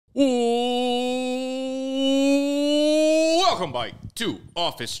Welcome, Mike, to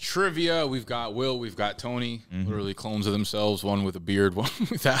Office Trivia. We've got Will, we've got Tony, literally clones of themselves, one with a beard, one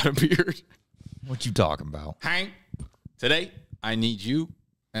without a beard. What you talking about? Hank, today I need you,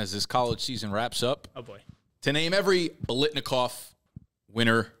 as this college season wraps up, to name every biletnikoff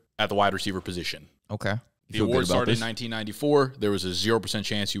winner at the wide receiver position. Okay. The award started in 1994. There was a 0%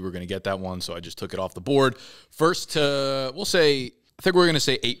 chance you were going to get that one, so I just took it off the board. First to, we'll say, I think we're going to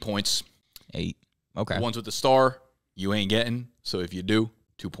say 8 points. 8. Okay. The ones with the star, you ain't getting. So if you do,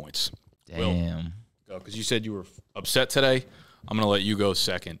 2 points. Damn. Will, go, because you said you were upset today. I'm going to let you go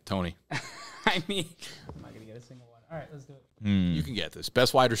second. Tony. I mean, I'm not going to get a single one. All right, let's do it. You can get this.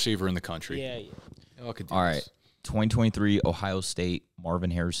 Best wide receiver in the country. Yeah. All right. 2023 Ohio State Marvin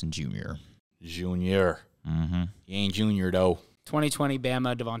Harrison Jr. Junior. He ain't junior, though. 2020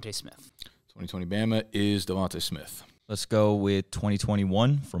 Bama Devontae Smith. 2020 Bama is Devontae Smith. Let's go with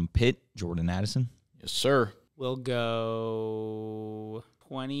 2021 from Pitt, Jordan Addison. Yes, sir. We'll go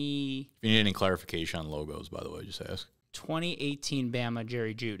 20. If you need any clarification on logos, by the way, just ask. 2018 Bama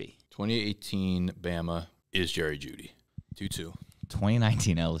Jerry Jeudy. 2018 Bama is Jerry Jeudy. 2-2.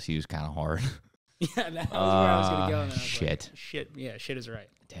 2019 LSU is kind of hard. Yeah, that was where I was going to go. And Shit. Shit is right.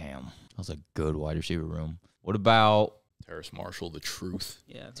 Damn. That was a good wide receiver room. What about Terrace Marshall, the truth.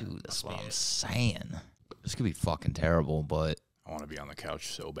 Yeah, dude, that's what I'm saying. This could be fucking terrible, but I want to be on the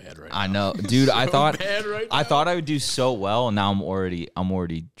couch so bad right now. I know, dude. I thought right I thought I would do so well, and now I'm already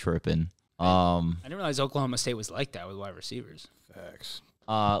tripping. I didn't realize Oklahoma State was like that with wide receivers. Facts.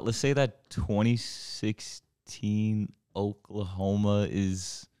 Let's say that 2016 Oklahoma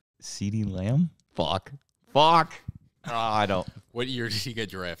is CeeDee Lamb. Fuck. I don't. What year did he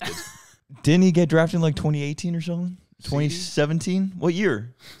get drafted? Didn't he get drafted in like 2018 or something? 2017? What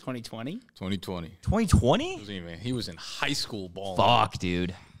year? 2020. 2020. 2020? He was in high school ball. Fuck,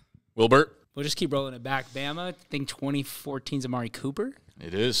 dude. Wilbert? We'll just keep rolling it back. Bama, I think 2014's Amari Cooper.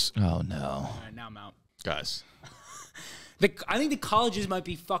 It is. Oh, no. All right, now I'm out. Guys. I think the colleges might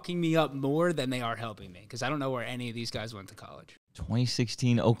be fucking me up more than they are helping me because I don't know where any of these guys went to college.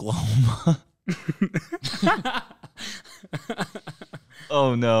 2016 Oklahoma.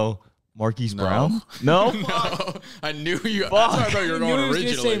 Oh, no. Marquise Brown? No? No. I knew you. That's what I thought you were going originally. You were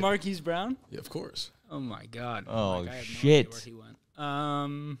going to say Marquise Brown? Yeah, of course. Oh, my God. Oh, I have shit. No idea where he went.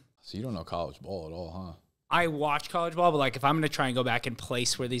 So you don't know college ball at all, huh? I watch college ball, but like if I'm going to try and go back and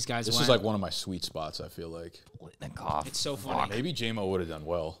place where these guys went. This is like one of my sweet spots, I feel like. It's so funny. Maybe J-Mo would have done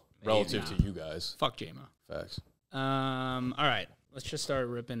well relative to you guys. Fuck J-Mo. Facts. All right. Let's just start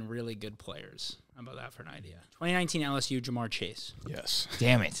ripping really good players. How about that for an idea? 2019 LSU, Jamar Chase. Yes.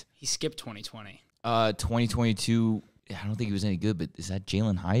 Damn it. He skipped 2020. 2022, I don't think he was any good, but is that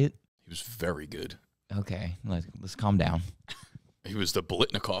Jalen Hyatt? He was very good. Okay, let's calm down. He was the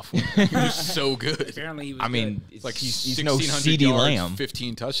biletnikoff one. He was so good. Apparently he was good. It's like he's 1,600 no CeeDee yards, Lamb.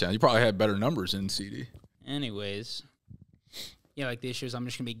 15 touchdowns. You probably had better numbers than CD. Anyways, yeah, like the issue is I'm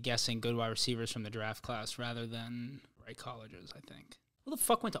just going to be guessing good wide receivers from the draft class rather than right colleges, I think. Who the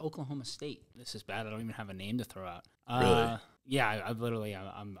fuck went to Oklahoma State? This is bad. I don't even have a name to throw out. Really? Yeah, I'm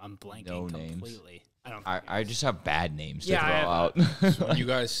blanking No completely. Names. I just have bad names to throw out. So when you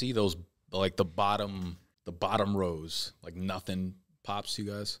guys see those, like the bottom rows, like nothing pops to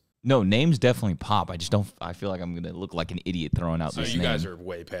you guys? No, names definitely pop. I just don't. I feel like I'm gonna look like an idiot throwing out So this you name. guys are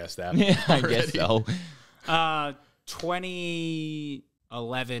way past that. Yeah, I already. guess so.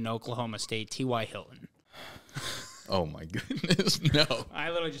 2011 Oklahoma State, T.Y. Hilton. Oh my goodness, no. I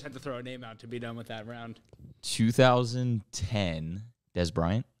literally just had to throw a name out to be done with that round. 2010 Des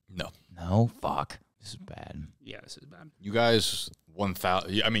Bryant. No, fuck. This is bad. Yeah, this is bad. You guys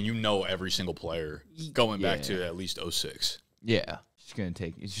 1,000. I mean, you know every single player going back to at least 06. Yeah, it's just gonna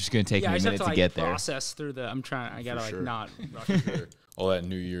take me a I minute have to get there. Process through the. I gotta sure. not. All that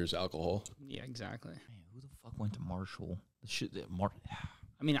New Year's alcohol. Yeah, exactly. Man, who the fuck went to Marshall? I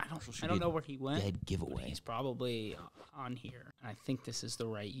mean, I don't know where he went. Dead But giveaway. he's probably on here. I think this is the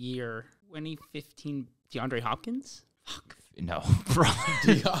right year. 2015, DeAndre Hopkins. Fuck. No, bro.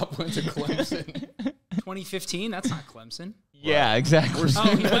 D-Hop went to Clemson. 2015. That's not Clemson. Yeah, exactly.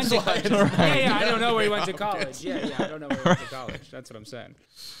 Oh, he went to college. Right. Yeah, I don't know where he went to college. Yeah, I don't know where he went to college. That's what I'm saying.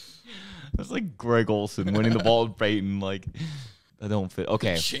 That's like Greg Olson winning the ball with Peyton. Like, that don't fit.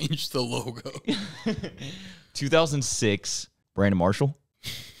 Okay. Changed the logo. 2006, Brandon Marshall.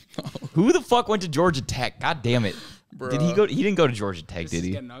 Who the fuck went to Georgia Tech? God damn it. Bruh. Did he go? He didn't go to Georgia Tech, This did is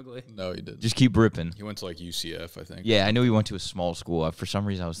he? getting ugly. No, he didn't. Just keep ripping. He went to like UCF, I think. Yeah, I knew he went to a small school. For some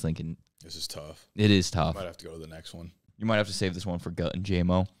reason, I was thinking This is tough. it is tough. Might have to go to the next one. You might have to save this one for Gut and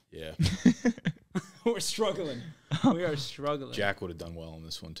JMO. Yeah. We're struggling. We are struggling. Jack would have done well on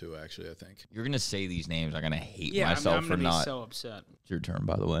this one too. Actually, I think. You're gonna say these names. I'm gonna hate Yeah, myself I'm for gonna not. be so upset. It's your turn,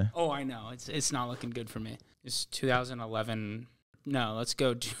 by the way. Oh, I know. It's not looking good for me. It's 2011. No, let's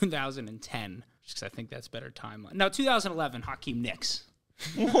go 2010, just because I think that's better timeline. No, 2011, Hakeem Nicks.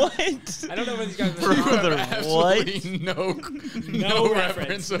 What? I don't know where these guys Brother, Absolutely no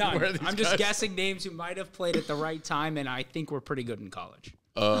reference. Of None. where these I'm just guys- guessing names who might have played at the right time, and I think we're pretty good in college.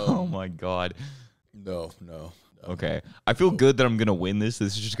 Oh my god. No. Okay. I feel good that I'm gonna win this.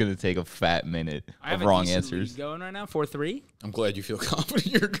 This is just gonna take a fat minute I have of wrong a decent answers. lead going right now, 4-3. I'm glad you feel confident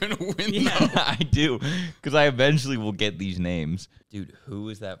you're gonna win. Yeah. Though. I do, because I eventually will get these names. Dude, who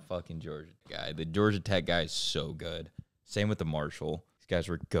is that fucking Georgia guy? The Georgia Tech guy is so good. Same with the Marshall. These guys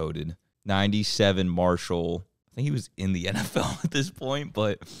were goated. 97 Marshall. I think he was in the NFL at this point,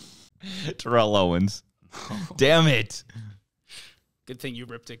 but Terrell Owens. Damn it. Good thing you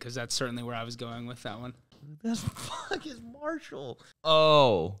ripped it, because that's certainly where I was going with that one. Who the fuck is Marshall?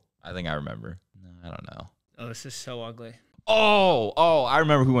 Oh, I think I remember. No, I don't know. Oh, this is so ugly. Oh, I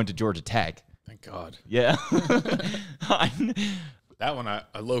remember who went to Georgia Tech. Thank God. Yeah. That one, I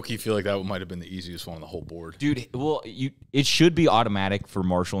low-key feel like that one might have been the easiest one on the whole board. Dude, well, it should be automatic for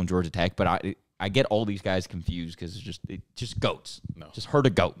Marshall and Georgia Tech, but I get all these guys confused because it's just goats. No. Just herd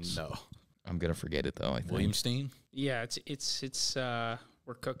of goats. No. I'm gonna forget it though. I think. Williamstein? Yeah, it's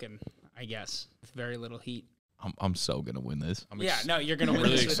we're cooking, I guess, with very little heat. I'm so gonna win this. No, you're gonna win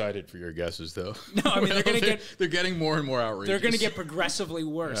really this with- excited for your guesses, though. No, I mean, they're getting more and more outrageous. They're going to get progressively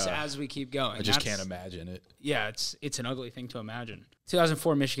worse Yeah. as we keep going. I just can't imagine it. Yeah, it's an ugly thing to imagine.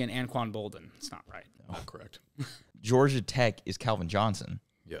 2004 Michigan, Anquan Bolden. It's not right. Not correct. Georgia Tech is Calvin Johnson.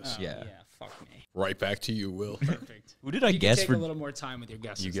 Yes. Oh, Yeah. fuck me. Right back to you, Will. Perfect. Who did I You guess can take for? a little more time with your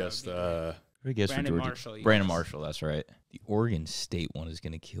guesses. You That would guessed. be great. Who did I guess Brandon for Georgia? Marshall, you Brandon guessed. Marshall. That's right. The Oregon State one is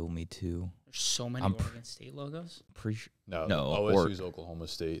gonna kill me too. There's so many I'm Oregon State logos. Pretty sure. No. No, OSU's Oklahoma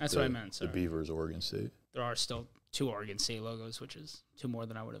State. That's the, what I meant, The sorry. Beavers, Oregon State. There are still 2 Oregon State logos, which is 2 more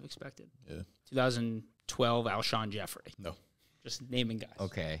than I would have expected. Yeah. 2012 Alshon Jeffrey. No. Just naming guys.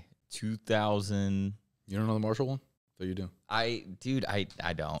 Okay. 2000. You don't know the Marshall one? So you do. I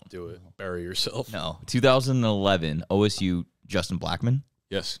don't. Do it. Bury yourself. No. 2011 OSU Justin Blackman.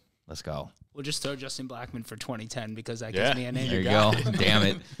 Yes. Let's go. We'll just throw Justin Blackman for 2010 because that Yeah. gives me a name. There you got go. it. Damn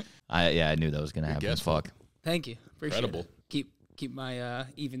it. I knew that was gonna happen. guess, Fuck. Thank you. Appreciate Incredible. it. Keep my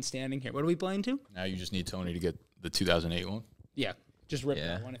even standing here. What are we playing to? Now you just need Tony to get the 2008 one. Yeah. Just rip Yeah.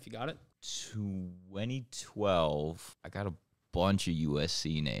 that one if you got it. 2012. I got a bunch of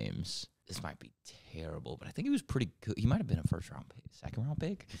USC names. This might be terrible, but I think he was pretty good. He might have been a first round pick, second round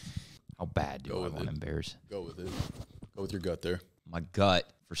pick. How bad do Go I with want it. him, Bears? Go with it. Go with your gut there. My gut,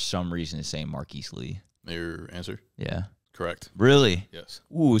 for some reason, is saying Marquise Lee. Your answer? Yeah. Correct. Really? Yes.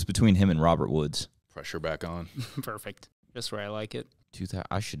 Ooh, it's between him and Robert Woods. Pressure back on. Perfect. Just where I like it. 2000.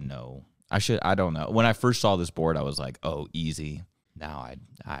 I should know. I don't know. When I first saw this board, I was like, oh, easy. Now I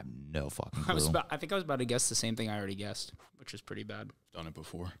have no fucking clue. I think I was about to guess the same thing I already guessed, which is pretty bad. Done it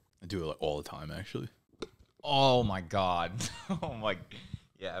before. I do it like all the time, actually. Oh, my God. Oh, my.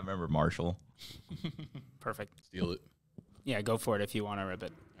 Yeah, I remember Marshall. Perfect. Steal it. Yeah, go for it if you want to rip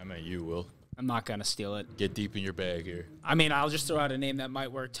it. I mean, you will. I'm not going to steal it. Get deep in your bag here. I mean, I'll just throw out a name that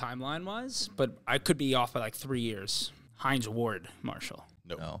might work timeline-wise, but I could be off by like 3 years. Heinz Ward, Marshall.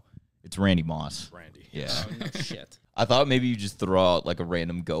 Nope. No. It's Randy Moss. Randy. Yeah. Oh, no shit. I thought maybe you just throw out like a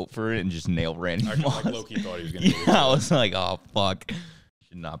random goat for it and just nail Randy I Moss. like Loki thought he was going to do Yeah, I was like, oh, fuck.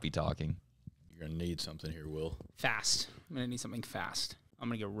 Should not be talking. You're going to need something here, Will. Fast. I'm going to need something fast. I'm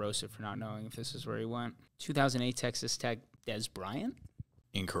going to get roasted for not knowing if this is where he went. 2008 Texas Tech, Des Bryant?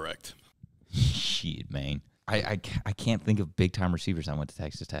 Incorrect. Shit, man. I can't think of big-time receivers that went to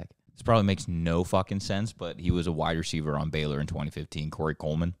Texas Tech. This probably makes no fucking sense, but he was a wide receiver on Baylor in 2015, Corey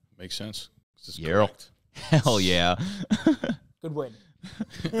Coleman. Makes sense. This is Yarrow. correct. Hell yeah. Good win.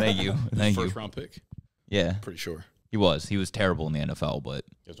 Thank you. Thank you. First round pick. Yeah, Pretty sure. he was. He was terrible in the NFL, but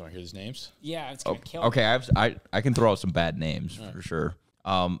You guys want to hear his names? Yeah, it's going to kill okay, I can throw out some bad names for sure.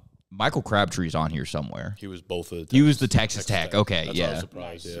 Michael Crabtree's on here somewhere. He was both of the He was the Texas Tech. Okay, That's why I was yeah.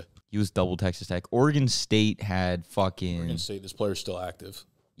 surprised, yeah. He was double Texas Tech. Oregon State had fucking Oregon State, this player's still active.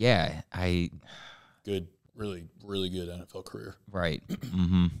 yeah. Good, really, really good NFL career. Right.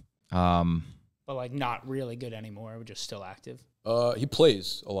 Mm-hmm. But like not really good anymore. We're just still active. He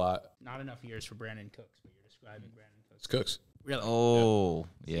plays a lot. Not enough years for Brandon Cooks, but you're describing Brandon Cooks. It's Cooks. Really? Oh I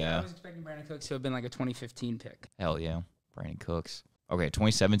yeah. was expecting Brandon Cooks to have been like a 2015 pick. Hell yeah. Brandon Cooks. Okay,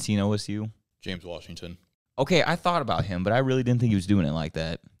 2017 OSU. James Washington. Okay, I thought about him, but I really didn't think he was doing it like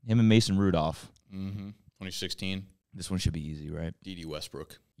that. Him and Mason Rudolph. Mm-hmm. 2016. This one should be easy, right? D.D.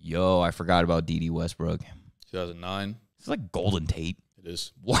 Westbrook. Yo, I forgot about D.D. Westbrook. 2009. It's like Golden Tate. It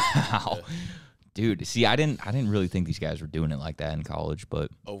is. Wow. Yeah. Dude, see, I didn't really think these guys were doing it like that in college, but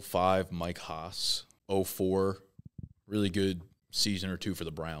 05, Mike Haas. 04, really good season or two for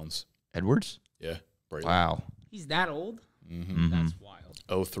the Browns. Edwards? Yeah. Brady. Wow. He's that old? Mm-hmm. That's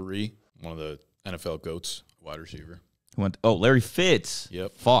wild. 03, one of the NFL GOATs, wide receiver. Larry Fitz.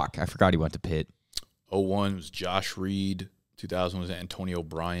 Yep. Fuck, I forgot he went to Pitt. 01 was Josh Reed. 2000 was Antonio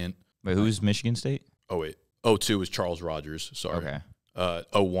Bryant. Wait, who's Michigan State? Oh, wait. 02 was Charles Rogers. Sorry. Okay.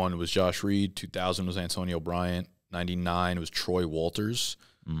 01 was Josh Reed. 2000 was Antonio Bryant. 99 was Troy Walters.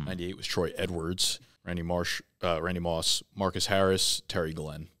 98 was Troy Edwards. Randy Moss, Marcus Harris, Terry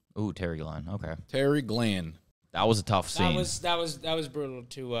Glenn. Ooh, Terry Glenn. Okay. Terry Glenn. That was a tough scene. That was brutal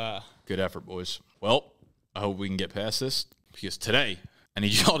to Good effort, boys. Well, I hope we can get past this because today I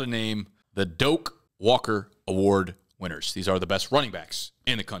need y'all to name the Doak Walker Award winners. These are the best running backs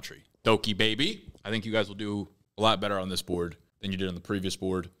in the country. Doaky, baby. I think you guys will do a lot better on this board than you did on the previous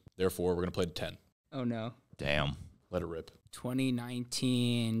board. Therefore, we're going to play to 10. Oh, no. Damn. Let it rip.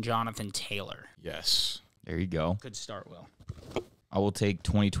 2019 Jonathan Taylor. Yes. There you go. Good start, Will. I will take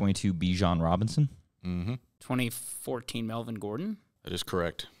 2022 Bijan Robinson. Mm-hmm. 2014 Melvin Gordon. That is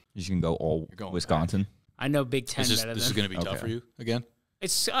correct. You can go all going Wisconsin. I know Big Ten This better is than. going to be tough for you again.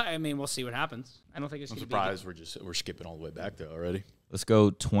 It's. I mean, we'll see what happens. I don't think it's I'm going to surprised we're skipping all the way back there already. Let's go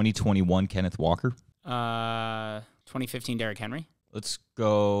 2021 Kenneth Walker. be. 2015 Derrick Henry. Let's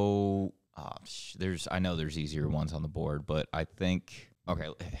go. I know there's easier ones on the board, but I think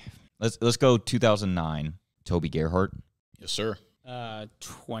let's go 2009 Toby Gerhart. Yes, sir.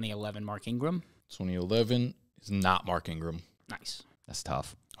 2011 Mark Ingram. 2011 is not Mark Ingram. Nice. That's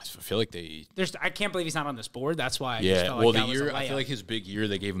tough. I feel like they. I can't believe he's not on this board. That's why. I just Yeah. felt Well, like the that was a year I feel layup. like his big year,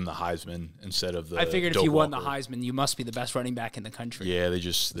 they gave him the Heisman instead of the. I figured if Doak you won the Walker. Heisman, you must be the best running back in the country. Yeah,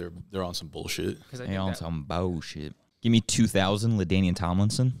 they're on some bullshit. Because Hey, on some bullshit. Give me 2000 LaDainian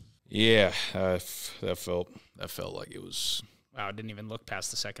Tomlinson. Yeah, that felt like it was Wow, I didn't even look past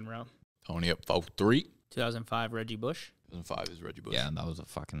the second row. Tony up 4-3. 2005 Reggie Bush. 2005 is Reggie Bush. Yeah, that was a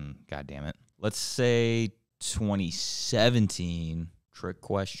fucking goddamn it. Let's say 2017 trick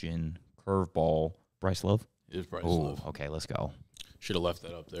question curveball Bryce Love. It is Bryce Oh, Love. okay, let's go. Should have left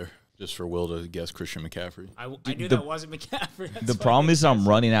that up there just for Will to guess Christian McCaffrey. I knew the- that wasn't McCaffrey. That's The why I problem didn't is I'm guess.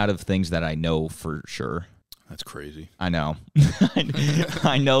 running out of things that I know for sure. That's crazy. I know.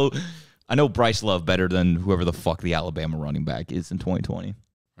 I know Bryce Love better than whoever the fuck the Alabama running back is in 2020.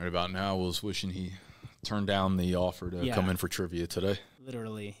 Right about now, Will's wishing he turned down the offer to come in for trivia today.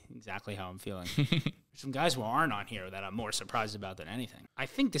 Literally exactly how I'm feeling. There's some guys who aren't on here that I'm more surprised about than anything. I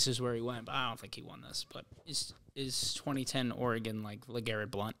think this is where he went, but I don't think he won this. But is 2010 Oregon like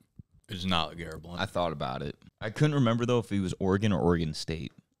LeGarrette Blount? It is not Garrett Blunt. I thought about it. I couldn't remember, though, if he was Oregon or Oregon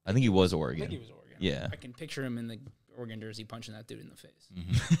State. I think he was I Oregon. think he was Oregon. Yeah. I can picture him in the Oregon jersey punching that dude in the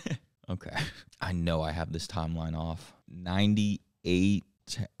face. Okay. I know I have this timeline off. 98,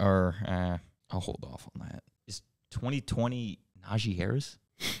 or I'll hold off on that. Is 2020 Najee Harris?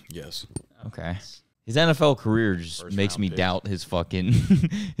 Yes. Okay. His NFL career just First makes round me pick. doubt his fucking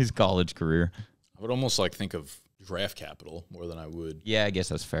his college career. I would almost think of draft capital more than I would Yeah, I guess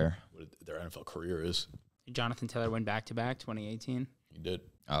that's fair. what their NFL career is. Jonathan Taylor went back-to-back 2018. He did.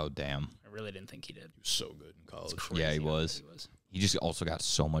 Oh, damn. I really didn't think he did. He was so good in college. Yeah, he Crazy how was. good he was. He just also got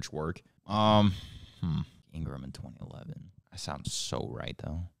so much work. Ingram in 2011. That sounds so right,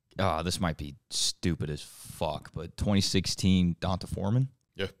 though. This might be stupid as fuck, but 2016 Donta Foreman.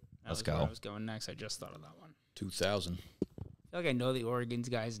 Yeah. That Let's was where go. I was going next. I just thought of that one. 2000. I feel like I know the Oregon's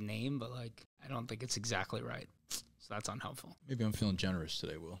guy's name, but I don't think it's exactly right. So that's unhelpful. Maybe I'm feeling generous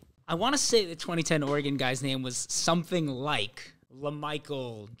today, Will. I want to say the 2010 Oregon guy's name was something like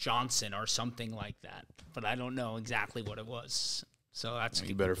LaMichael Johnson or something like that, but I don't know exactly what it was. So that's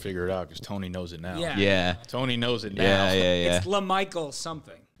You better figure it out because Tony knows it now. Yeah. Yeah. Tony knows it now. Yeah. It's LaMichael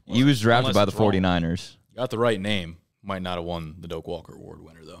something. He was drafted by Unless the it's wrong. 49ers. Got the right name. Might not have won the Doak Walker Award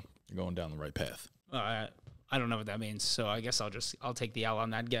winner, though. You're going down the right path. I don't know what that means, so I guess I'll take the L on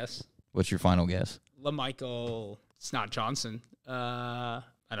that guess. What's your final guess? LaMichael, it's not Johnson. I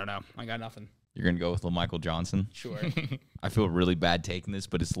don't know. I got nothing. You're going to go with LaMichael Johnson? Sure. I feel really bad taking this,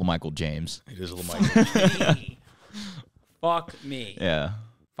 but it's LaMichael James. It is Lamike. Fuck me. Yeah.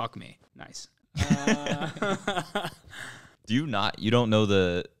 Fuck me. Nice. Do you don't know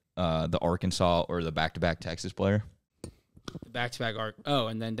the Arkansas or the back-to-back Texas player? The back-to-back arc. Oh,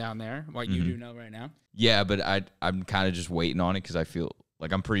 and then down there, what you do know right now? Yeah, but I'm kind of just waiting on it because I feel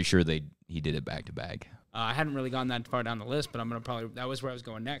like I'm pretty sure he did it back-to-back. I hadn't really gone that far down the list, but I'm going to that was where I was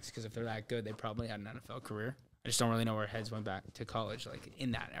going next, because if they're that good, they probably had an NFL career. I just don't really know where heads went back to college,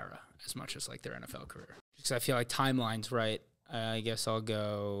 in that era, as much as, their NFL career. Because because I feel like timeline's right. I guess I'll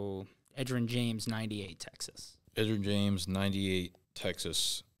go Edgerrin James, 98, Texas. Edgerrin James, 98,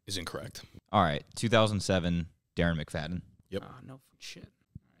 Texas is incorrect. All right, 2007, Darren McFadden. Yep. Oh, no shit.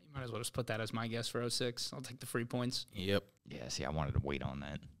 You might as well just put that as my guess for 06. I'll take the free points. Yep. Yeah, see, I wanted to wait on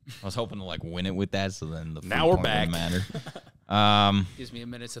that. I was hoping to like win it with that, so then the Now we're free point back. wouldn't matter. Gives me a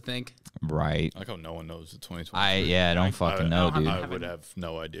minute to think. Right. I like how no one knows the 2020. I don't fucking know, dude. I would have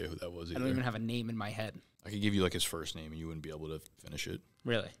no idea who that was I either. don't even have a name in my head. I could give you like his first name and you wouldn't be able to finish it.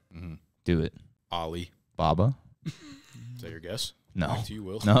 Really? Do it. Ali. Baba? Is that your guess? No. Back to you,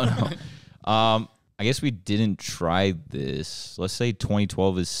 Will. No. I guess we didn't try this. Let's say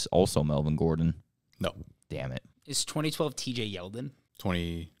 2012 is also Melvin Gordon. No. Damn it. Is 2012 TJ Yeldon?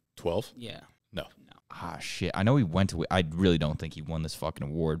 2012? Yeah. No. Ah, shit. I know he went to. I really don't think he won this fucking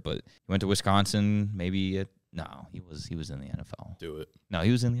award, but he went to Wisconsin. Maybe. No, he was in the NFL. Do it. No, he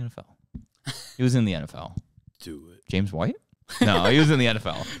was in the NFL. He was in the NFL. Do it. James White? No, he was in the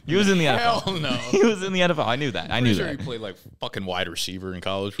NFL. He was in the NFL. Hell no. He was in the NFL. I knew that. I knew Pretty sure that. he played like fucking wide receiver in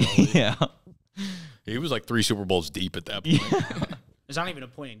college. Probably. Yeah. He was like 3 Super Bowls deep at that point. There's not even a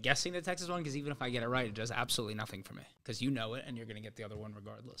point in guessing the Texas one because even if I get it right, it does absolutely nothing for me because you know it and you're going to get the other one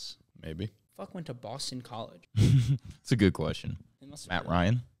regardless. Maybe. Fuck went to Boston College. It's a good question. It must have Matt been-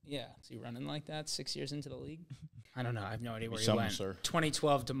 Ryan? Yeah. Is he running like that 6 years into the league? I don't know. I have no idea where he Something, went. sir.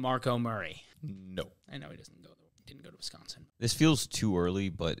 2012 DeMarco Murray. No. I know he didn't go to Wisconsin. This feels too early,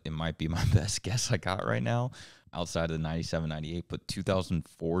 but it might be my best guess I got right now outside of the 97, 98. But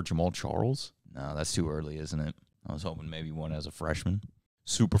 2004, Jamal Charles? No, that's too early, isn't it? I was hoping maybe one as a freshman.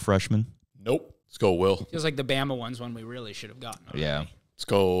 Super freshman. Nope. Let's go, Will. Feels like the Bama one's one we really should have gotten. Already. Yeah, Let's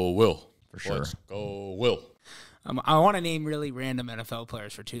go, Will. for sure. Let's go, Will. I want to name really random NFL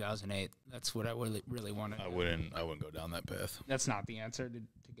players for 2008. That's what I really want to. I wouldn't go down that path. That's not the answer to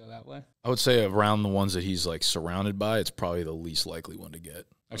go that way. I would say around the ones that he's like surrounded by, it's probably the least likely one to get.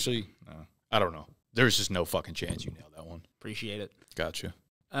 Actually, no. I don't know. There's just no fucking chance you nail that one. Appreciate it. Gotcha.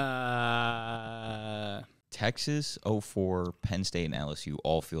 Texas, 04, Penn State, and LSU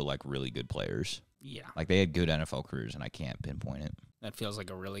all feel like really good players. Yeah, Like they had good NFL careers, and I can't pinpoint it. that feels like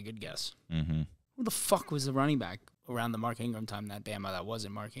a really good guess. Mm-hmm. Who the fuck was the running back around the Mark Ingram time that Bama that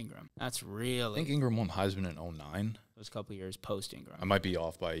wasn't Mark Ingram? That's I really think Ingram won Heisman in 09. those couple years post Ingram. I might be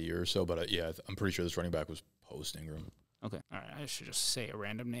off by a year or so, but yeah, I'm pretty sure this running back was post Ingram. Okay, all right. I should just say a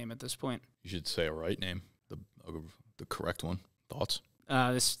random name at this point. You should say a right name, the correct one. Thoughts?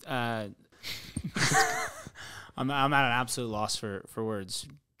 I'm at an absolute loss for words.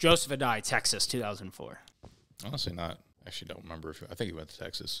 Joseph Adai, Texas, 2004. Honestly, not. Actually, don't remember. I think he went to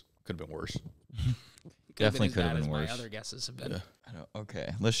Texas. Could have been worse. Definitely as could have bad been as worse. My other guesses have been. Yeah. I don't,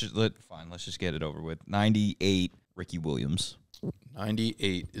 okay, let's just get it over with. 98, Ricky Williams.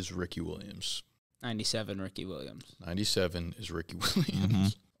 98 is Ricky Williams. 97, Ricky Williams. 97 is Ricky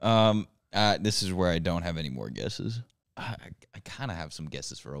Williams. This is where I don't have any more guesses. I kind of have some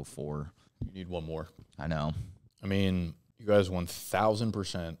guesses for 04. You need one more. I know. I mean, you guys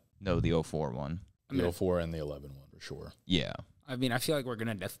 1,000% No, the 04 one. the 04 and the 11 one for sure. Yeah. I mean, I feel like we're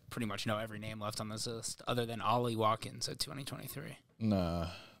going to pretty much know every name left on this list other than Ollie Watkins at 2023. Nah,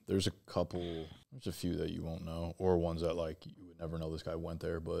 there's a few that you won't know, or ones that like you would never know this guy went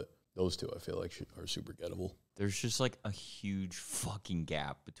there, but those two I feel like are super gettable. There's just like a huge fucking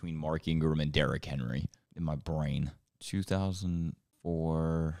gap between Mark Ingram and Derrick Henry in my brain.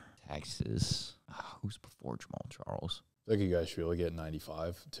 2004 Texas. Who's before Jamal Charles? I think you guys should be able to get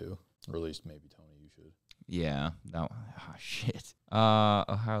 95 too, or at least maybe Tony, you should. Yeah. No. Oh, shit.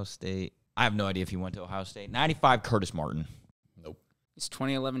 Ohio State. I have no idea if he went to Ohio State. 95 Curtis Martin. Nope. Is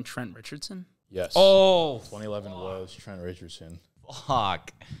 2011 Trent Richardson? Yes. Oh, 2011 was Trent Richardson.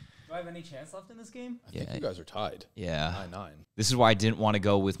 fuck. Do I have any chance left in this game? I think you guys are tied. Yeah. 9-9. This is why I didn't want to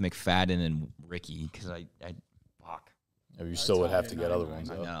go with McFadden and Ricky because I fuck. Maybe you still would have to tied get at other 9-9.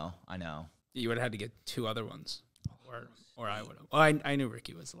 ones. I know. You would have had to get two other ones. Or I would have. Well, I knew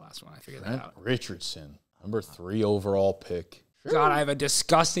Ricky was the last one. I figured that Trent out. Richardson, number 3 overall pick. God, I have a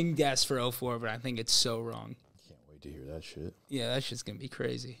disgusting guess for 04, but I think it's so wrong. Can't wait to hear that shit. Yeah, that shit's going to be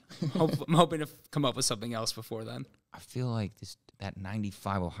crazy. I'm hoping to come up with something else before then. I feel like that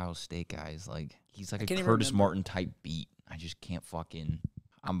 95 Ohio State guy is like he's like a can't even Curtis remember. Martin type beat. I just can't fucking.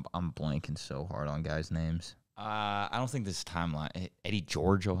 I'm blanking so hard on guys' names. I don't think this timeline. Eddie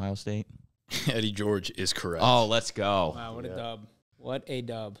George, Ohio State. Eddie George is correct. Oh, let's go. Wow, what a dub. What a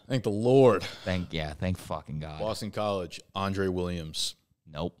dub. Thank the Lord. Thank fucking God. Boston College, Andre Williams.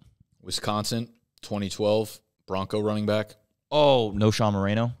 Nope. Wisconsin, 2012, Bronco running back. Oh, no Sean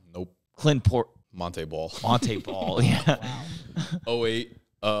Moreno. Nope. Clint Monte Ball. Monte Ball. Yeah. 08,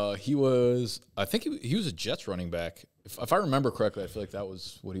 He was, I think he was a Jets running back. If I remember correctly, I feel like that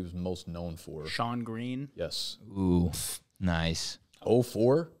was what he was most known for. Sean Green. Yes. Ooh, nice.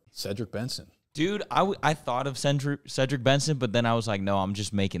 04, Cedric Benson. Dude, I thought of Cedric Benson, but then I was like, no, I'm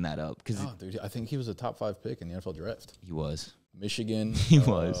just making that up. Because Oh, dude, I think he was a top 5 pick in the NFL draft. he was. Michigan. He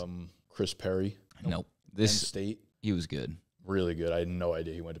was. Chris Perry. Nope. Penn State. He was good. Really good. I had no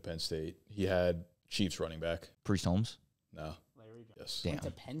idea he went to Penn State. He had Chiefs running back. Priest Holmes. No. Yes. Damn. Went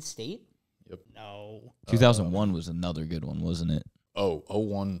to Penn State? Yep. No. 2001 was another good one, wasn't it? Oh,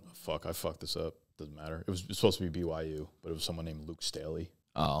 01. Fuck, I fucked this up. Doesn't matter. It was supposed to be BYU, but it was someone named Luke Staley.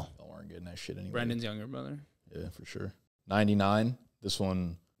 Oh. They weren't getting that shit anyway. Brendan's younger brother. Yeah, for sure. 99. This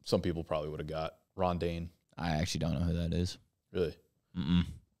one, some people probably would have got. Ron Dane. I actually don't know who that is. Really? Mm-mm.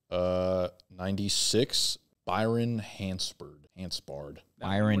 96. Byron Hanspard.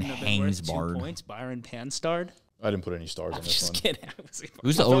 Byron Wouldn't have been worth 2 Hainsbard. points. Byron Panstard. I didn't put any stars on I'm this just one. kidding.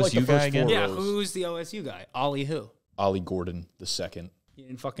 Who's the I felt like OSU the guy first again? four- Yeah, Rose. who's the OSU guy? Ollie who? Ollie Gordon, the second. You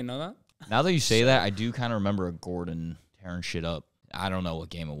didn't fucking know that? Now that you say that, I do kind of remember a Gordon tearing shit up. I don't know what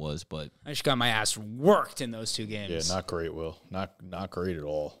game it was, but I just got my ass worked in those 2 Yeah, games. not great, Will. Not great at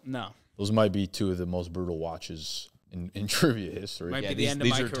all. No. Those might be 2 of the most brutal watches in trivia history. Might yeah, be the these, end of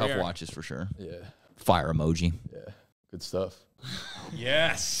these my are tough career. watches for sure. Yeah, Fire emoji. yeah. Good stuff.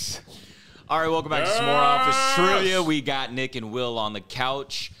 Yes. All right, welcome back to some more Office Trivia. We got Nick and Will on the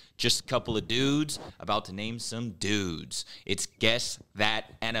couch. Just a couple of dudes about to name some dudes. It's Guess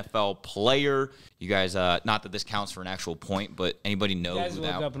That NFL Player. You guys, not that this counts for an actual point, but anybody know You guys who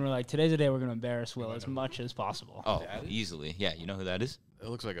woke that? up and were like, today's the day we're going to embarrass Will as much as possible. Oh, easily. Yeah, you know who that is? It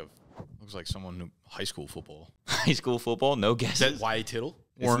looks like someone who high school football. High school football, no guesses. Is that Y.A. Tittle?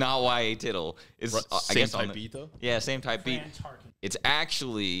 It's not Y.A. Tittle. It's I Same guess type on the, beat though. Yeah, same type beat. Fran Tarkin. It's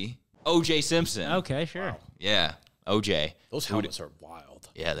actually O.J. Simpson. Okay, sure. Wow. Yeah, O.J. Those helmets are wild.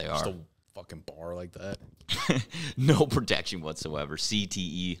 Yeah, they Just are. a fucking bar like that. No protection whatsoever.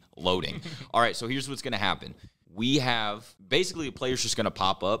 CTE loading. All right, so here's what's going to happen. We have basically a player's just going to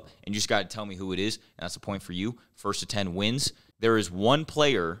pop up, and you just got to tell me who it is, and that's a point for you. First to 10 wins. There is one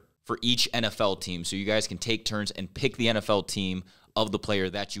player for each NFL team, so you guys can take turns and pick the NFL team of the player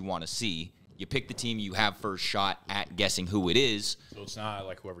that you want to see. You pick the team, you have first shot at guessing who it is. So it's not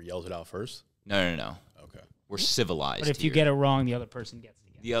like whoever yells it out first. No. Okay. We're civilized But if you here. get it wrong, the other person gets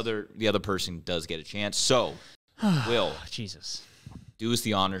it again. The other person does get a chance. So, Will, Jesus. do us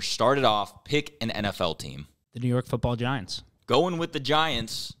the honor. Start it off. Pick an NFL team. The New York Football Giants. Going with the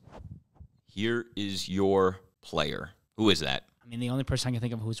Giants. Here is your player. Who is that? I mean, the only person I can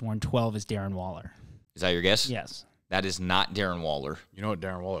think of who's worn 12 is Darren Waller. Is that your guess? Yes. That is not Darren Waller. You know what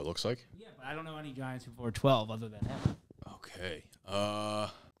Darren Waller looks like? Yeah, but I don't know any Giants who wore 12 other than him. Okay.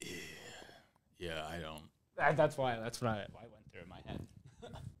 Yeah, I don't. That's what I went through in my head.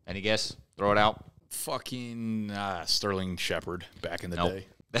 Any guess? Throw it out. Fucking Sterling Shepard back in the Nope. day.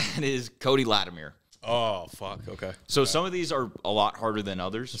 That is Cody Latimer. Oh, fuck. Okay. So some of these are a lot harder than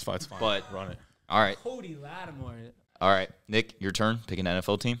others. It's fine. It's fine. But Run it. all right. Cody Lattimore. All right. Nick, your turn. Pick an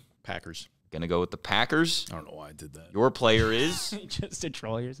NFL team. Packers. Gonna go with the Packers. I don't know why I did that. Your player is Just to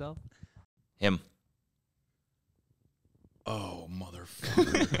troll yourself. him. Oh,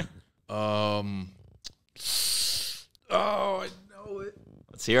 motherfucker. Oh, I know it.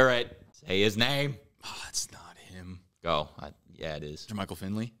 Let's hear it. Say his name. Oh, it's not him. Go. Yeah, it is. Jermichael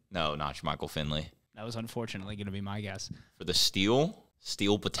Finley. No, not Michael Finley. That was unfortunately going to be my guess. For the steal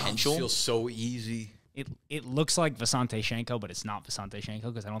potential. Oh, feels so easy. It looks like Vasante Shenko, but it's not Vasante Shenko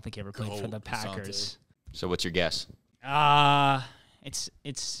because I don't think he ever played for the Vasante. Packers. So what's your guess?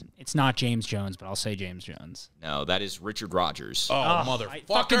 It's not James Jones, but I'll say James Jones. No, that is Richard Rodgers. Oh,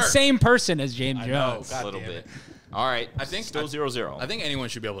 Fucking motherfucker. same person as James I know. Jones. God a little damn bit. it. All right. I think still 0-0. I think anyone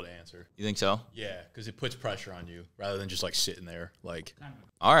should be able to answer. You think so? Yeah, because it puts pressure on you rather than just like sitting there. Like,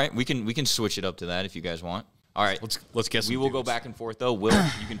 All right. We can switch it up to that if you guys want. All right. let's guess. We some will go dudes. back and forth though. Will,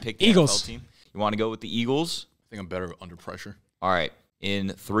 you can pick the Eagles. NFL team. You want to go with the Eagles? I think I'm better under pressure. All right. In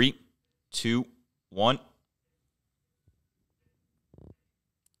 3, 2, 1.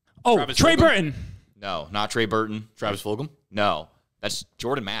 Oh, Travis Trey Fulgham? Burton. No, not Trey Burton. Travis Fulgham. No, that's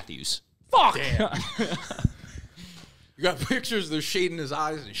Jordan Matthews. Fuck. You got pictures. They're shading his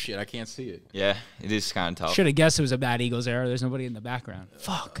eyes and shit. I can't see it. Yeah, it is kind of tough. Should have guessed it was a bad Eagles error. There's nobody in the background.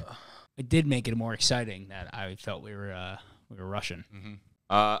 Fuck. It did make it more exciting that I felt we were rushing.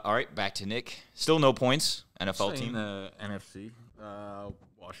 All right, back to Nick. Still no points. NFL team. NFC.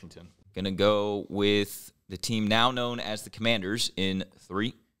 Washington. Gonna go with the team now known as the Commanders in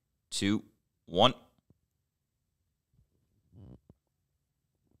 3, 2, 1.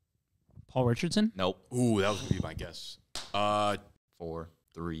 Paul Richardson. Nope. Ooh, that was gonna be my guess. 4,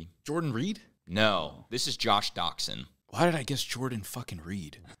 3. Jordan Reed? No, this is Josh Doxson. Why did I guess Jordan fucking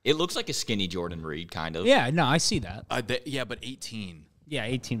Reed? It looks like a skinny Jordan Reed, kind of. Yeah, no, I see that. Yeah, but 18. Yeah,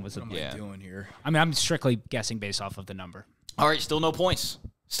 18 was a. What am I doing here? I mean, I'm strictly guessing based off of the number. All right, still no points.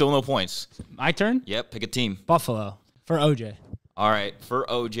 Still no points. My turn? Yep, pick a team. Buffalo for OJ. All right, for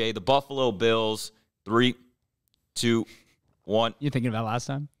OJ, the Buffalo Bills. 3, 2, 1. You thinking about last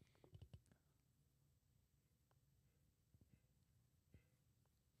time?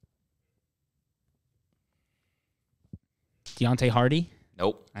 Deontay Hardy?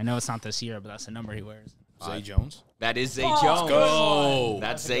 Nope. I know it's not this year, but that's the number he wears. Zay Jones? That is Zay Jones. Go.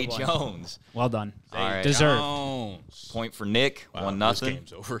 That's Zay Jones. Well done. All right. Deserved. Jones. Point for Nick. Wow, 1-0. This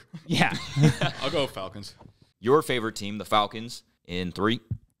game's over. Yeah. I'll go Falcons. Your favorite team, the Falcons, in 3,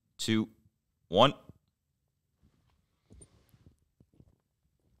 2, 1.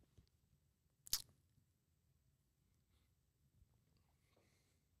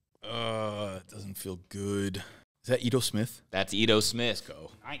 It doesn't feel good. Is that Ito Smith? That's Ito Smith.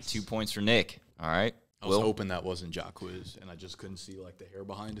 Go. Nice. 2 points for Nick. All right. I was hoping that wasn't Jacquizz, and I just couldn't see like the hair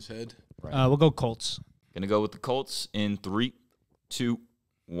behind his head. We'll go Colts. Gonna go with the Colts in 3, 2,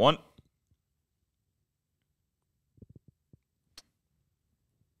 1.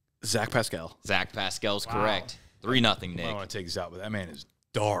 Zach Pascal. Zach Pascal's Wow. correct. 3-0, I Nick. don't want to take this out, but that man is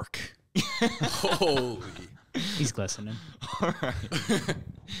dark. Holy. He's glistening. All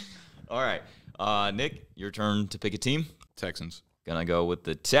right. All right. Nick, your turn to pick a team. Texans. Gonna go with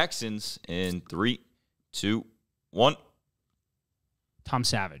the Texans in 3, 2, 1. Tom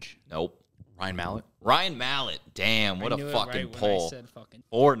Savage. Nope. Ryan Mallett. Ryan Mallett. Damn, what I a knew it fucking right when I pull. said fucking.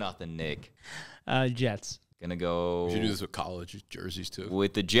 4-0, Nick. Jets. Gonna go We should do this with college jerseys, too.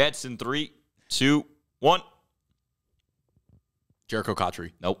 with the Jets in 3, 2, 1. Jericho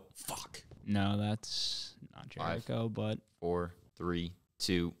Cotchery. Nope. Fuck. No, that's not Jericho, but 4, 3,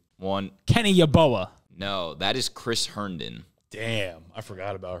 2, 1. Kenny Yeboah. No, that is Chris Herndon. Damn. I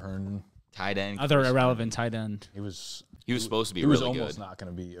forgot about Herndon. Tight end. Other Chris irrelevant tight end. He was supposed to be he was really almost good. not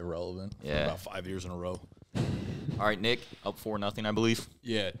going to be irrelevant for Yeah. about 5 years in a row. All right, Nick, up 4-0, I believe.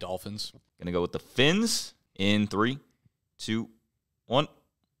 Yeah, Dolphins. Gonna go with the Finns in 3, 2, 1.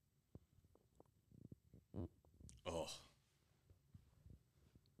 Oh.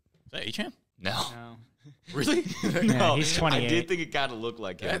 Is that Acham? No. No. Really? Yeah, he's 28. I did think it kind of looked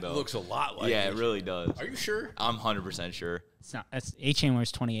like him, That though. looks a lot like yeah, it Acham. really does. Are you sure? I'm 100% sure. It's not. That's Achane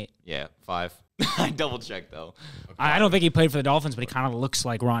wears 28. Yeah, 5. I double-checked, though. I don't think he played for the Dolphins, but he kind of looks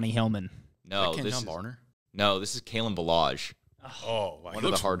like Ronnie Hillman. No, Ken this is, Barner? this is Kalen Balaj. Oh, wow. One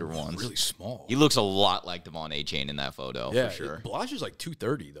of the harder ones. Really small. He looks a lot like Devon Achane in that photo, yeah, for sure. Balaj is like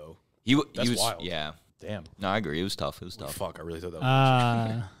 230 though. He was, wild. yeah. Damn. No, I agree. It was tough. It was tough. Fuck, I really thought that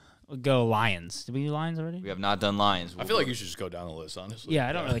was. We'll go Lions. Did we do Lions already? We have not done Lions. I feel like you should just go down the list, honestly. Yeah,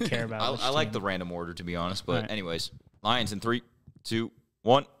 I don't really care about. I like the random order, to be honest. But Right. anyways, Lions in 3, 2,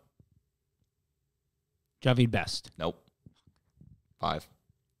 1. Javid Best. Nope. 5,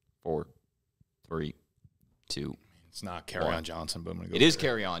 4, 3, 2. It's not Carry Johnson, but I'm gonna go. It is there.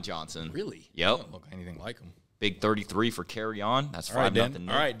 Carry On Johnson. Really? Yep. Doesn't look anything like him. Big 33 for Carry On. That's All right, 5-0. Dan.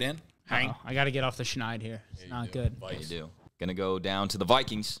 All right, Dan. Uh-oh. I got to get off the schneid here. It's not good. Yeah, you do. Gonna go down to the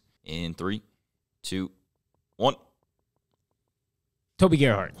Vikings in 3, 2, 1. Toby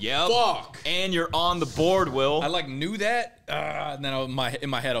Gerhardt. Yep. Fuck. And you're on the board, Will. I like knew that, and then in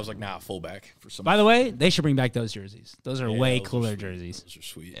my head I was like, nah, fullback for some. By the way, they should bring back those jerseys. Those are way those are cooler sweet. jerseys. Those are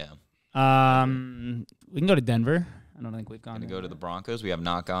sweet. Yeah. We can go to Denver. I don't think we've gone. Gonna there. go to the Broncos. We have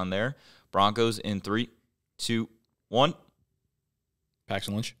not gone there. Broncos in 3, 2, 1.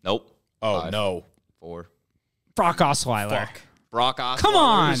 Paxton Lynch. Nope. Oh 5, no. 4. Brock Osweiler. Fuck. Brock Osweiler Come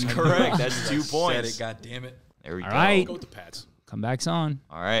on. is correct. That's I 2 said points. it. God damn it. There we All go. right. Go with the Pats. Comeback's on.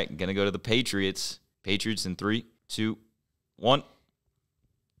 All right. Gonna go to the Patriots. Patriots in 3, 2, 1.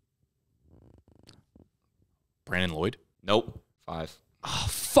 Brandon Lloyd. Nope. 5, Oh,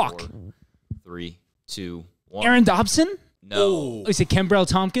 fuck. 4, 3, 2, 1. Aaron Dobson? No. Oh, is it Kembrell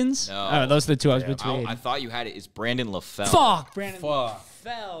Tompkins? No. Oh, those are the two I was between. I thought you had it. It's Brandon LaFell. Fuck. Brandon Fuck.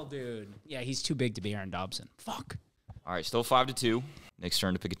 fell, dude. Yeah, he's too big to be Aaron Dobson. Fuck. All right. Still 5-2. Nick's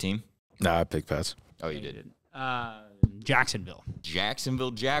turn to pick a team. Nah, I picked Pats. Oh, you did. Jacksonville.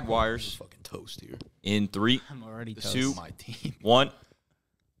 Jacksonville Jaguars Fucking toast here. in 3, I'm already toast. 2, My team. 1.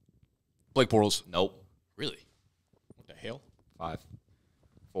 Blake Bortles. Nope. Really? What the hell? 5,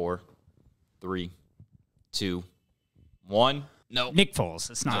 4, 3, 2, 1. No. Nick Foles.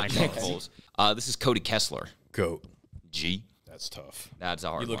 It's not like Nick Foles. Foles. This is Cody Kessler. Goat. G. That's tough. That's a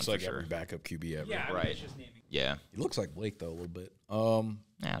hard He looks one like for sure. every backup QB ever. Yeah, I mean, Right. it's just naming. Yeah. He looks like Blake though a little bit. I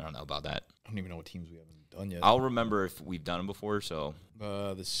don't know about that. I don't even know what teams we have in done yet. I'll remember if we've done them before. So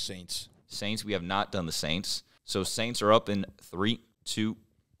The Saints. Saints, we have not done the Saints. So Saints are up in 3, 2,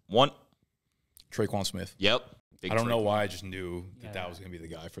 1. Traquan Smith. Yep. Big I don't know Traquan. why I just knew that was going to be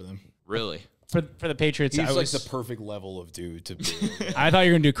the guy for them. Really? For the Patriots, He's I like was, the perfect level of dude to be. I thought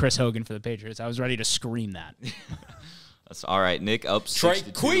you were going to do Chris Hogan for the Patriots. I was ready to scream that. That's all right. Nick up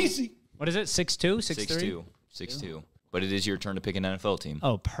 6-2. Queasy. What is it, 6'2", 6'3"? 6-2. 6-2. But it is your turn to pick an NFL team.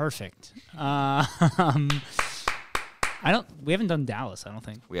 Oh, perfect. We haven't done Dallas, I don't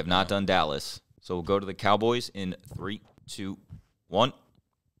think. We have not done Dallas. So we'll go to the Cowboys in 3, 2, 1.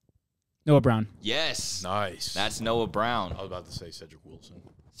 Noah Brown. Yes. Nice. That's Noah Brown. I was about to say Cedric Wilson.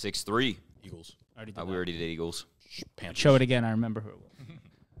 6-3. Eagles. Already did We already did Eagles. Panthers. Show it again. I remember who it was.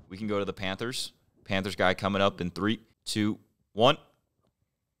 We can go to the Panthers. Panthers guy coming up in 3, 2, 1.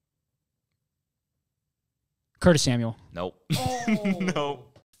 Curtis Samuel. Nope. Oh.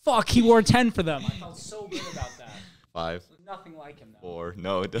 Nope. Fuck, he wore 10 for them. I felt so good about that. 5, Nothing like him, though. 4.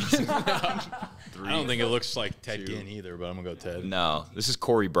 No, it doesn't. 3. I don't think it looks like Ted Ginn either, but I'm going to go Ted. No, this is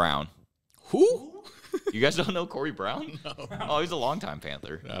Corey Brown. Who? You guys don't know Corey Brown? No. Oh, he's a longtime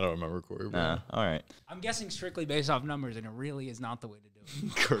Panther. I don't remember Corey Brown. All right. I'm guessing strictly based off numbers, and it really is not the way to do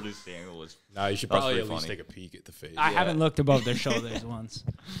it. Curtis Samuel was. Nah, you should That was probably at pretty least funny. take a peek at the face. I haven't looked above their shoulders once.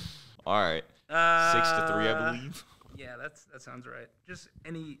 All right. 6-3, I believe. Yeah, that sounds right. Just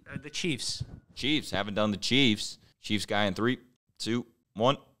the Chiefs. Chiefs. Haven't done the Chiefs. Chiefs guy in 3, 2,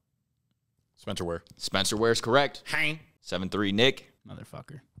 1. Spencer Ware. Spencer Ware's correct. Hang. 7-3, Nick.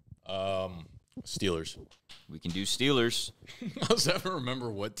 Motherfucker. Steelers. We can do Steelers. I was having to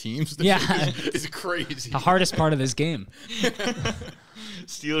remember what teams. This Yeah. is crazy. The hardest part of this game.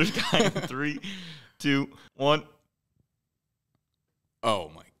 Steelers guy in 3, 2, 1. Oh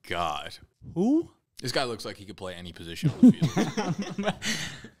my God. Who? This guy looks like he could play any position on the field.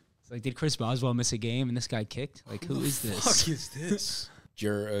 It's like, did Chris Boswell miss a game and this guy kicked? Like, who is this? Fuck is this?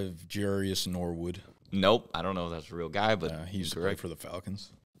 Jarius Norwood. Nope. I don't know if that's a real guy, but He used to play for the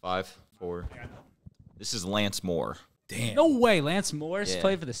Falcons. 5, 4. This is Lance Moore. Damn. No way. Lance Morris Yeah.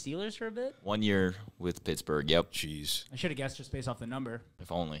 played for the Steelers for a bit? 1 year with Pittsburgh. Yep. Jeez. I should have guessed just based off the number.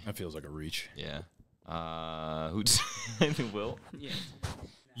 If only. That feels like a reach. Yeah. Who's Will? Yeah.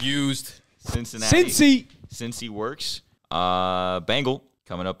 Used. Cincinnati. Cincy works. Bengal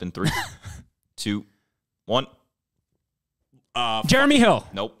coming up in 3, 2, 1. Jeremy Hill.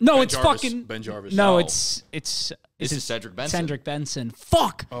 Nope. No, Ben it's Jarvis. fucking. Ben Jarvis. No, No. it's. This is Cedric Benson. Cedric Benson.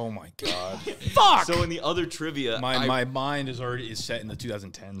 Fuck. Oh my God. Fuck. So in the other trivia, my mind is set in the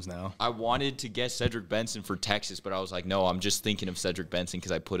 2010s now. I wanted to guess Cedric Benson for Texas, but I was like, no, I'm just thinking of Cedric Benson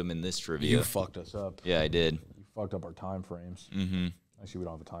because I put him in this trivia. You fucked us up. Yeah, I did. You fucked up our time frames. Mm-hmm. Actually, we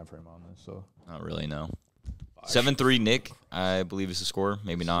don't have a time frame on this, so. Not really, no. 7-3, Nick, I believe is the score.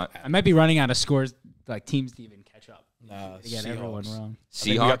 Maybe not. I might be running out of scores, like teams to even catch up. Nah, To get everyone wrong. I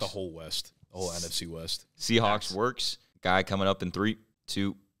think we got the Seahawks. whole West, the whole NFC West. Seahawks works. Guy coming up in 3,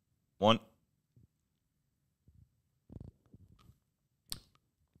 2, 1.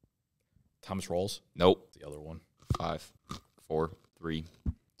 Thomas Rawls, Nope. the other one. 5, 4, 3,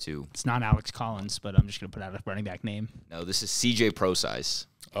 2. It's not Alex Collins, but I'm just going to put out a running back name. No, this is CJ Procise.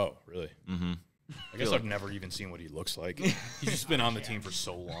 Oh, really? Mm-hmm. I guess I've never even seen what he looks like. He's just been on the team for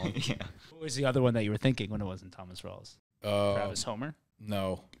so long. Yeah. What was the other one that you were thinking when it wasn't Thomas Rawls? Travis Homer?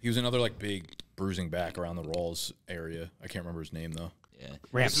 No, he was another like big bruising back around the Rawls area. I can't remember his name though. Yeah.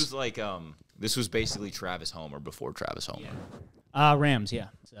 Rams. This was like this was basically Travis Homer before Travis Homer. Rams, yeah.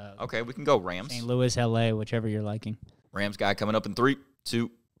 Okay, we can go Rams. St. Louis, LA, whichever you're liking. Rams guy coming up in 3, 2,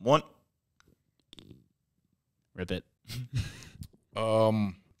 1. Rip it.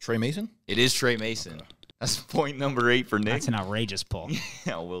 Trey Mason. It is Trey Mason. That's point number 8 for Nick. That's an outrageous pull.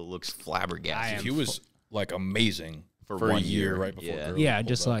 Yeah, Will looks flabbergasted. He was like amazing for For a 1 year year. right before. Yeah. Gurley Yeah, pulled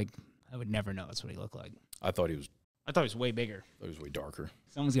just up. like, I would never know that's what he looked like. I thought he was way bigger. way darker.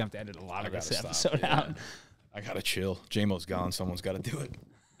 Someone's going to have to edit a lot I of this gotta episode stop, out. I gotta chill. J-Mo's gone. Someone's got to do it.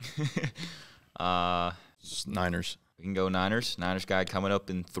 Niners. We can go Niners. Niners guy coming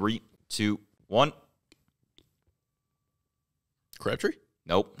up in 3, 2, 1. Crabtree.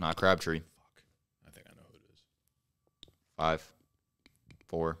 Nope, not Crabtree. I think I know who it is. 5,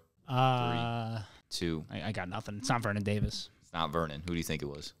 4, I 2. got nothing. It's not Vernon Davis. It's not Vernon. Who do you think it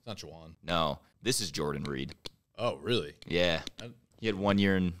was? It's not Juwan. No, this is Jordan Reed. Oh, really? Yeah. He had 1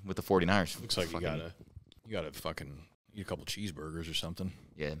 year with the 49ers. Looks like Fucking- you gotta fucking eat a couple cheeseburgers or something.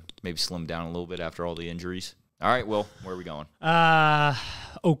 Yeah, maybe slim down a little bit after all the injuries. All right, Will, where are we going?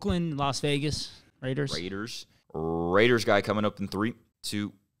 Oakland, Las Vegas, Raiders. Raiders guy coming up in 3,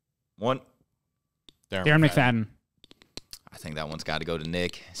 2, 1. Darren McFadden. I think that one's got to go to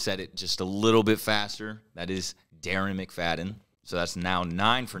Nick. Said it just a little bit faster. That is Darren McFadden. So that's now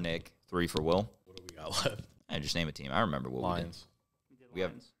 9 for Nick, 3 for Will. What do we got left? I just name a team. I remember what Lions.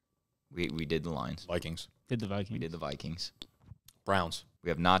 we did the Lions. Vikings. Did the Vikings. We did the Vikings. Browns. We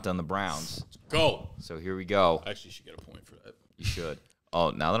have not done the Browns. Go. So here we go. I actually should get a point for that. You should. Oh,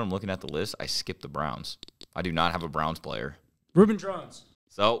 now that I'm looking at the list, I skipped the Browns. I do not have a Browns player. Ruben Drones.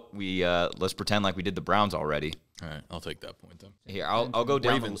 So we let's pretend like we did the Browns already. All right, I'll take that point then. Here, I'll go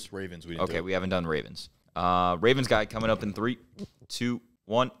down. Ravens. Ravens. We didn't Okay, do. we haven't done Ravens. Ravens guy coming up in 3, 2,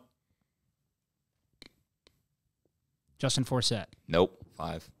 1. Justin Forsett. Nope.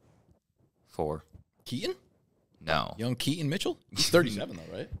 5, 4. Keaton. No. Young Keaton Mitchell. He's 37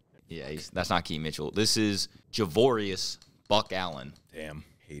 though, right? Yeah, that's not Keaton Mitchell. This is Javorius Buck Allen. Damn,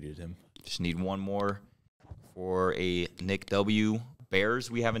 hated him. Just need one more for a Nick W. Bears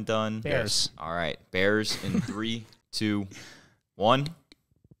we haven't done. Bears. All right. Bears in 3, 2, 1.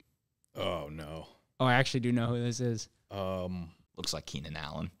 Oh no. Oh, I actually do know who this is. Looks like Keenan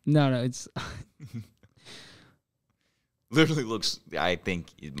Allen. No, it's Literally looks, I think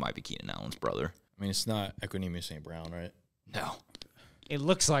it might be Keenan Allen's brother. I mean, it's not Equinemius St. Brown, right? No. it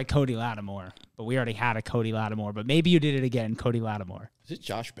looks like Cody Lattimore, but we already had a Cody Lattimore. But maybe you did it again, Cody Lattimore. Is it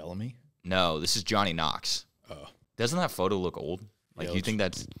Josh Bellamy? No, this is Johnny Knox. Oh, Doesn't that photo look old? Like, Yeah, you think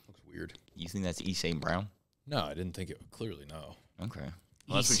that's weird. E. St. Brown? No, I didn't think it. Clearly, no. Okay.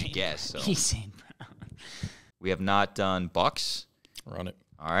 Well, that's what you guessed. So He's St. Brown. we have not done Bucks. Run it.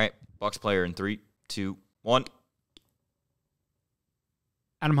 All right. Bucks player in 3, 2, 1.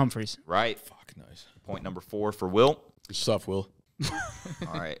 Adam Humphries. Right. Fuck, nice. Point number 4 for Will. Good stuff, Will.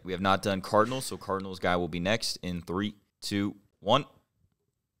 All right. We have not done Cardinals, so Cardinals guy will be next in 3, 2, 1.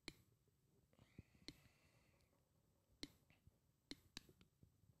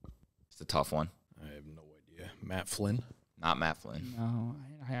 It's a tough one. I have no idea. Matt Flynn. Not Matt Flynn. No,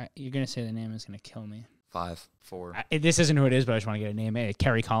 you're gonna say the name is gonna kill me. 5, 4. This isn't who it is, but I just want to get a name.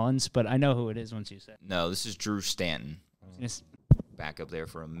 Kerry Collins, but I know who it is once you say. No, this is Drew Stanton. It's- Back up there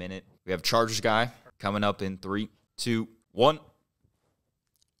for a minute. We have Chargers guy coming up in 3, 2, 1.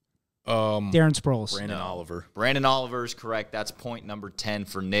 Darren Sproles. Brandon Oliver. Brandon Oliver is correct. That's point number 10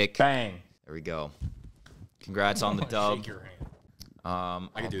 for Nick. Bang. There we go. Congrats on the dub. Shake your hand.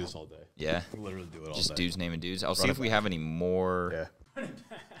 I can do this all day. Yeah. I can literally do it all Just day. dudes naming dudes. I'll see Run if it we back. have any more. Yeah.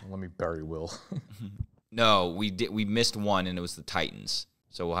 Let me bury Will. No, we missed one, and it was the Titans.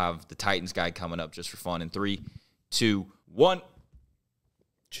 So we'll have the Titans guy coming up just for fun in 3, 2, 1.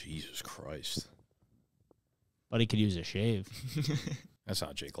 Jesus Christ. But he could use a shave. That's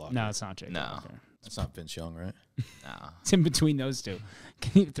not Jake Locker. No, it's not Jake. No. Locker. That's not Vince Young, right? Nah, It's in between those two.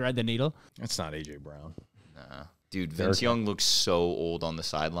 Can you thread the needle? That's not A.J. Brown. nah. Dude, Vince Young looks so old on the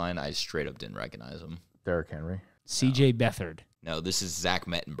sideline, I straight up didn't recognize him. Derrick Henry. C.J. Beathard. No, this is Zach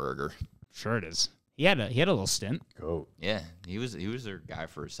Mettenberger. Sure it is. He had a little stint. Go. Yeah, he was their guy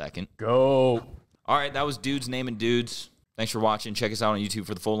for a second. Go. All right, that was Dudes Naming Dudes. Thanks for watching. Check us out on YouTube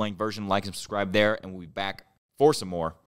for the full-length version. Like and subscribe there, and we'll be back for some more.